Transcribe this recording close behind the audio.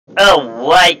Oh,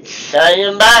 white son,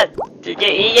 I'm about to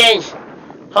get eaten.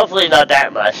 Hopefully not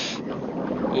that much.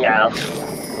 You know,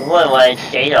 I wouldn't want to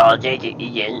stay all day to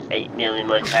eat 8 million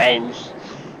more times.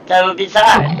 That would be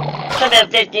sad. Come at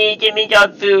 50, give me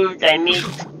dog food and meat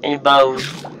and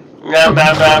bones. Nom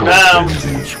nom nom nom.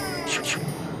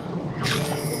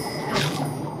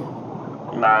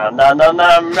 Nom nom nom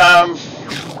nom nom.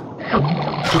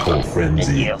 Triple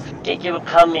frenzy. Thank you. Thank you for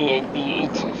coming and be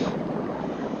eaten.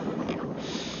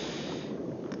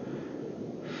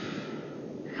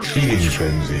 Feeding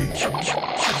frenzy.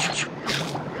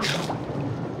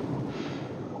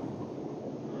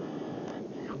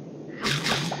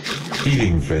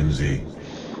 Feeding frenzy.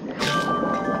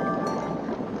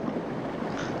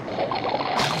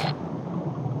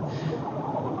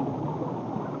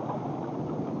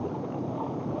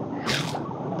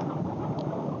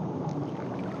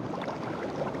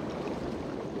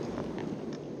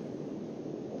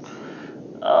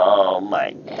 Oh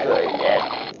my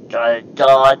goodness. Gotta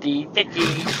dog the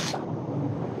 50s.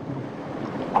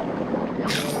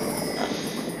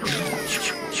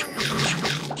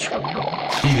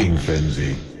 Feeding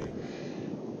frenzy.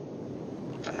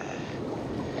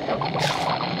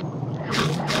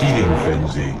 Feeding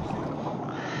frenzy.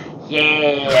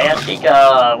 Yay, I have to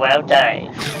go. Well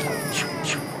done.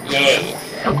 Yay.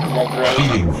 That's great.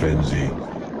 Feeding frenzy.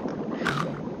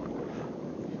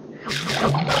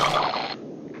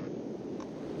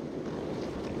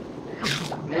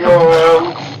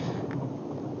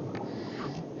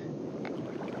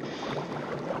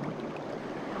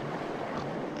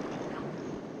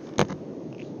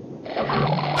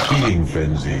 Feeding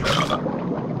frenzy.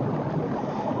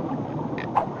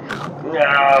 No.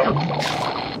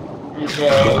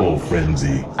 Okay. Double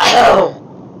frenzy. Ow!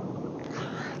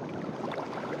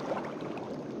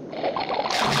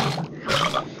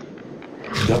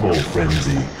 Double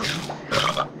frenzy.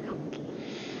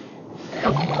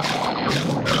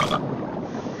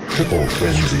 Triple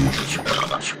frenzy.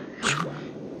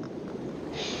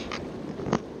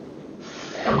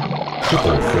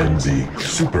 Triple frenzy.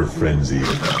 Super frenzy.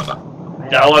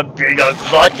 Now I'm being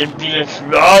unlocked and being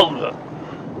strong.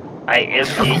 I am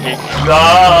being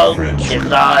strong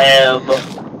as I am.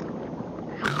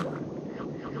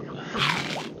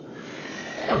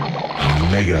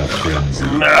 Mega frenzy.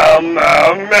 Nom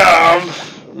nom nom.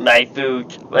 My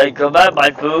food. Welcome back,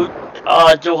 my food. Oh,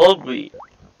 I'm too hungry.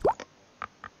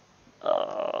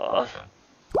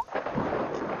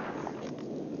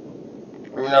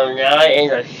 No, now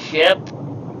in a ship.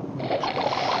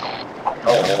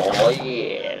 Oh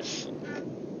yes.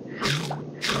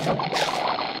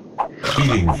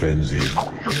 Feeding frenzy.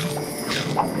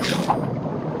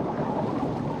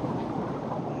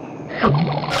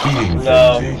 Feeding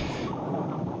frenzy.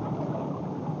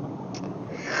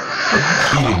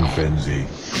 Feeding frenzy.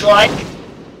 Like.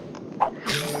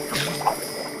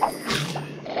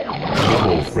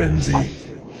 Double frenzy.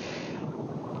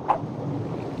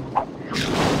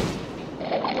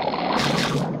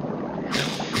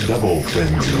 Double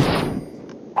frenzy.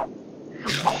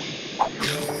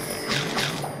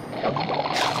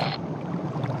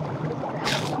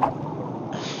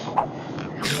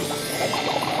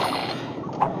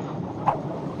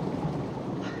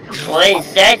 One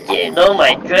second, oh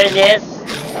my goodness.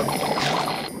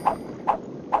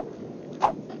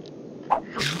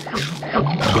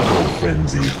 Double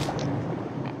frenzy.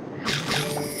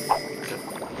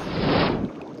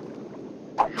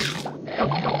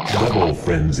 Double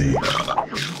frenzy.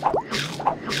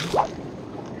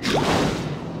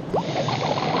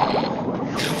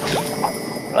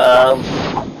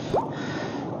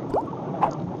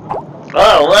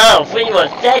 Oh wow, 3 more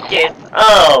seconds.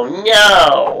 Oh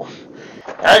no.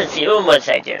 That is 2 more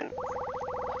seconds.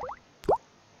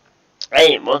 I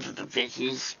ate most of the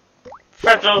fishies.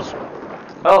 Pretzels.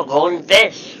 Oh, golden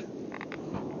fish.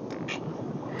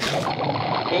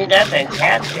 Ain't that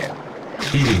fantastic?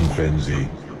 Feeding frenzy.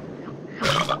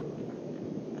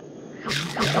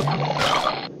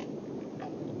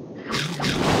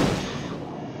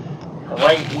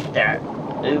 Why you eat that?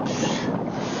 Oops.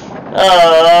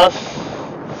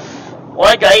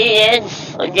 What got eaten?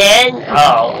 Again?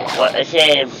 Oh, what a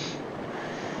shame.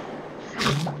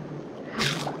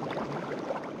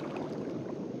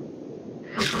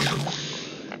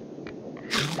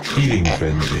 Feeding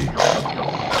frenzy.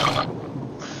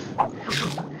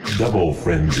 Double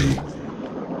frenzy.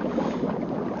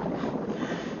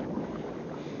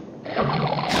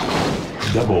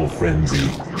 Double frenzy.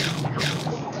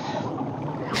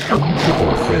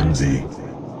 Triple frenzy.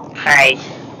 Hi.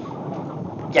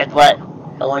 Guess what?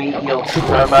 I want to eat you.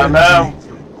 Triple frenzy.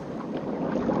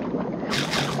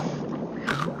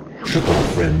 Triple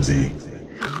Frenzy.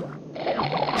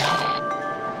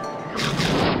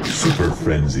 Super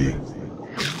Frenzy.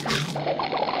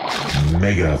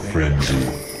 Mega Frenzy.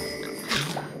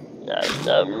 No,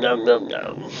 no, no, no, no.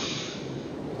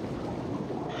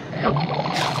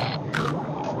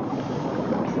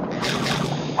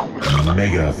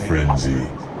 Mega Frenzy.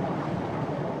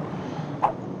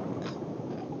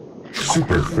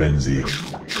 Super Frenzy.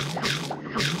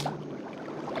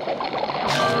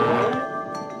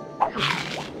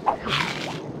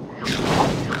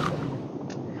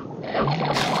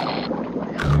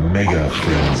 Mega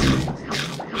Frenzy.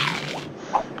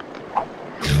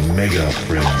 Mega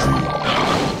Frenzy.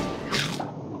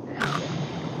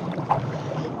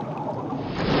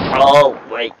 Oh,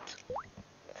 wait.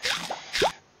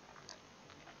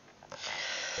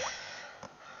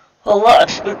 A lot of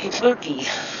spooky.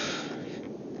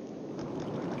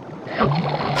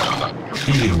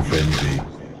 Healing Frenzy.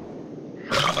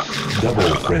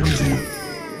 Double Frenzy.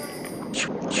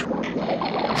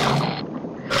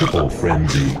 Triple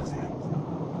Frenzy.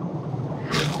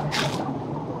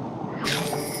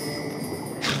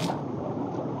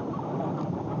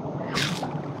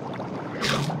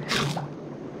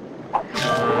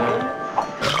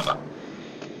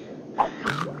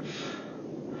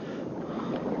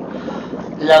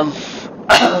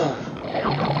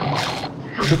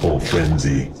 Triple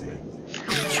Frenzy.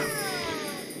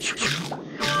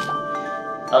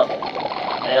 Oh,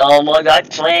 I almost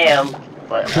got slammed,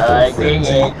 but I didn't.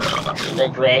 Isn't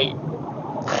that great?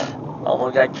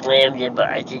 Almost got slammed, but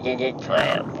I didn't get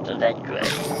slammed, so that's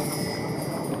great.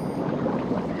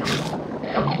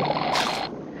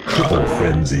 Triple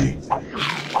Frenzy.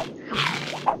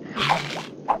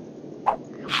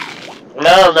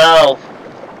 No.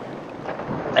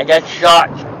 I got shot.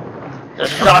 The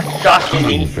shocked me.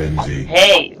 Healing Frenzy.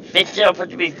 Hey, fish are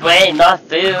supposed to be brain, not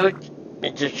food.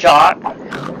 It's a shock.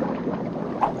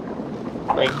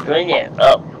 My goodness.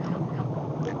 Oh.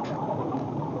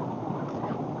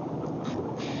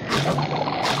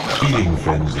 Healing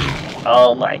Frenzy.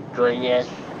 Oh my goodness.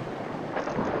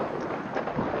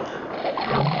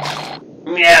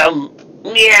 Meow.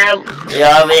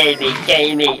 You're really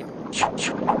kidding me.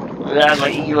 I'm gonna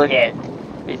eat you again.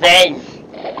 Revenge.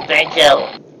 Thank you.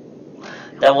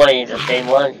 That one is the same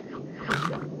one.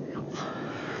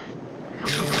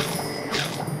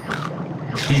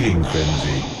 Healing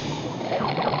Frenzy.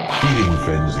 Healing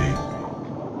Frenzy.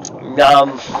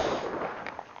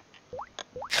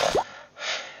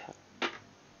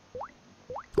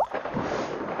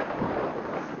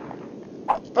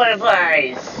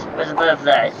 Butterflies! Where's the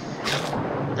butterflies?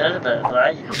 There's a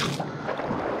butterfly.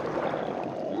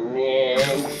 Oh,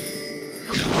 man.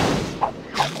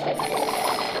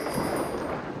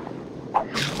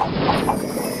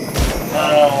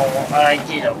 Oh, I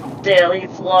did a belly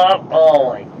flop.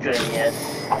 Oh my goodness.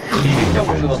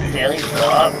 Don't do a belly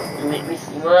flop. Make me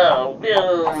slow.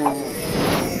 Boom.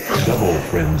 Double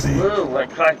Frenzy. Ooh, I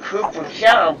caught Cooper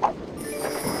jump.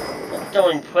 That's so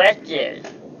impressive.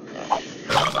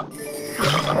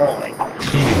 Oh my god.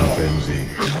 Healing Frenzy.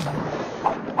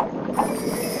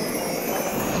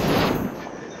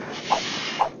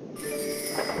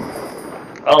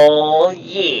 Oh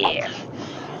yeah.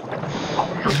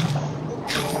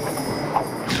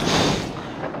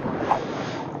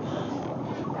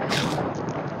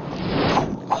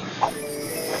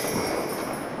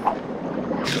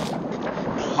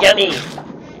 Yummy.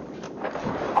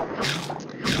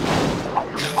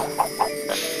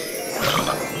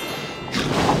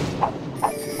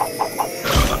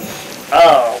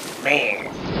 Oh man.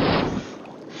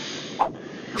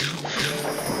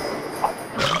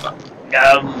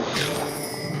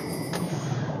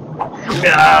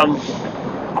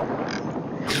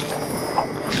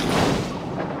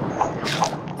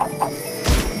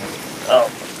 Oh.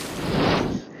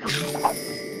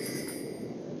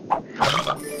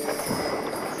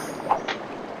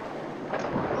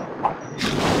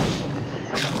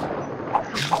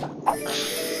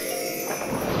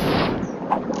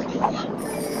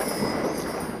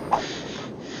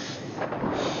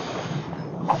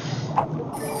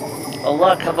 Oh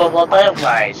look, a couple of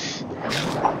butterflies.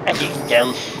 I think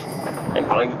them. I'm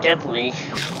going definitely.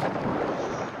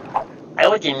 I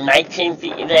was in 19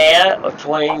 feet in the air or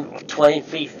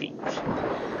 23 feet.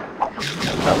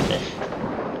 Something.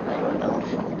 I don't know.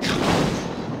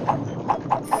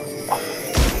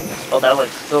 Oh, that was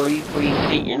 33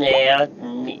 feet in the air.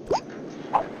 Neat.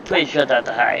 Pretty sure that's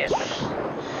the highest.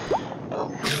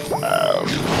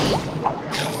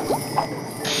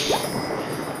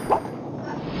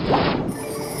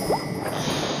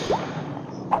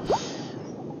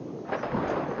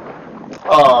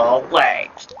 Oh, wait.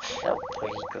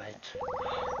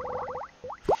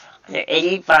 good. They're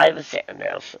 85%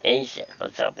 now. 86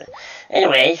 or something.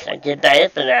 Anyways, I did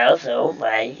that for now, so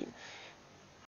bye.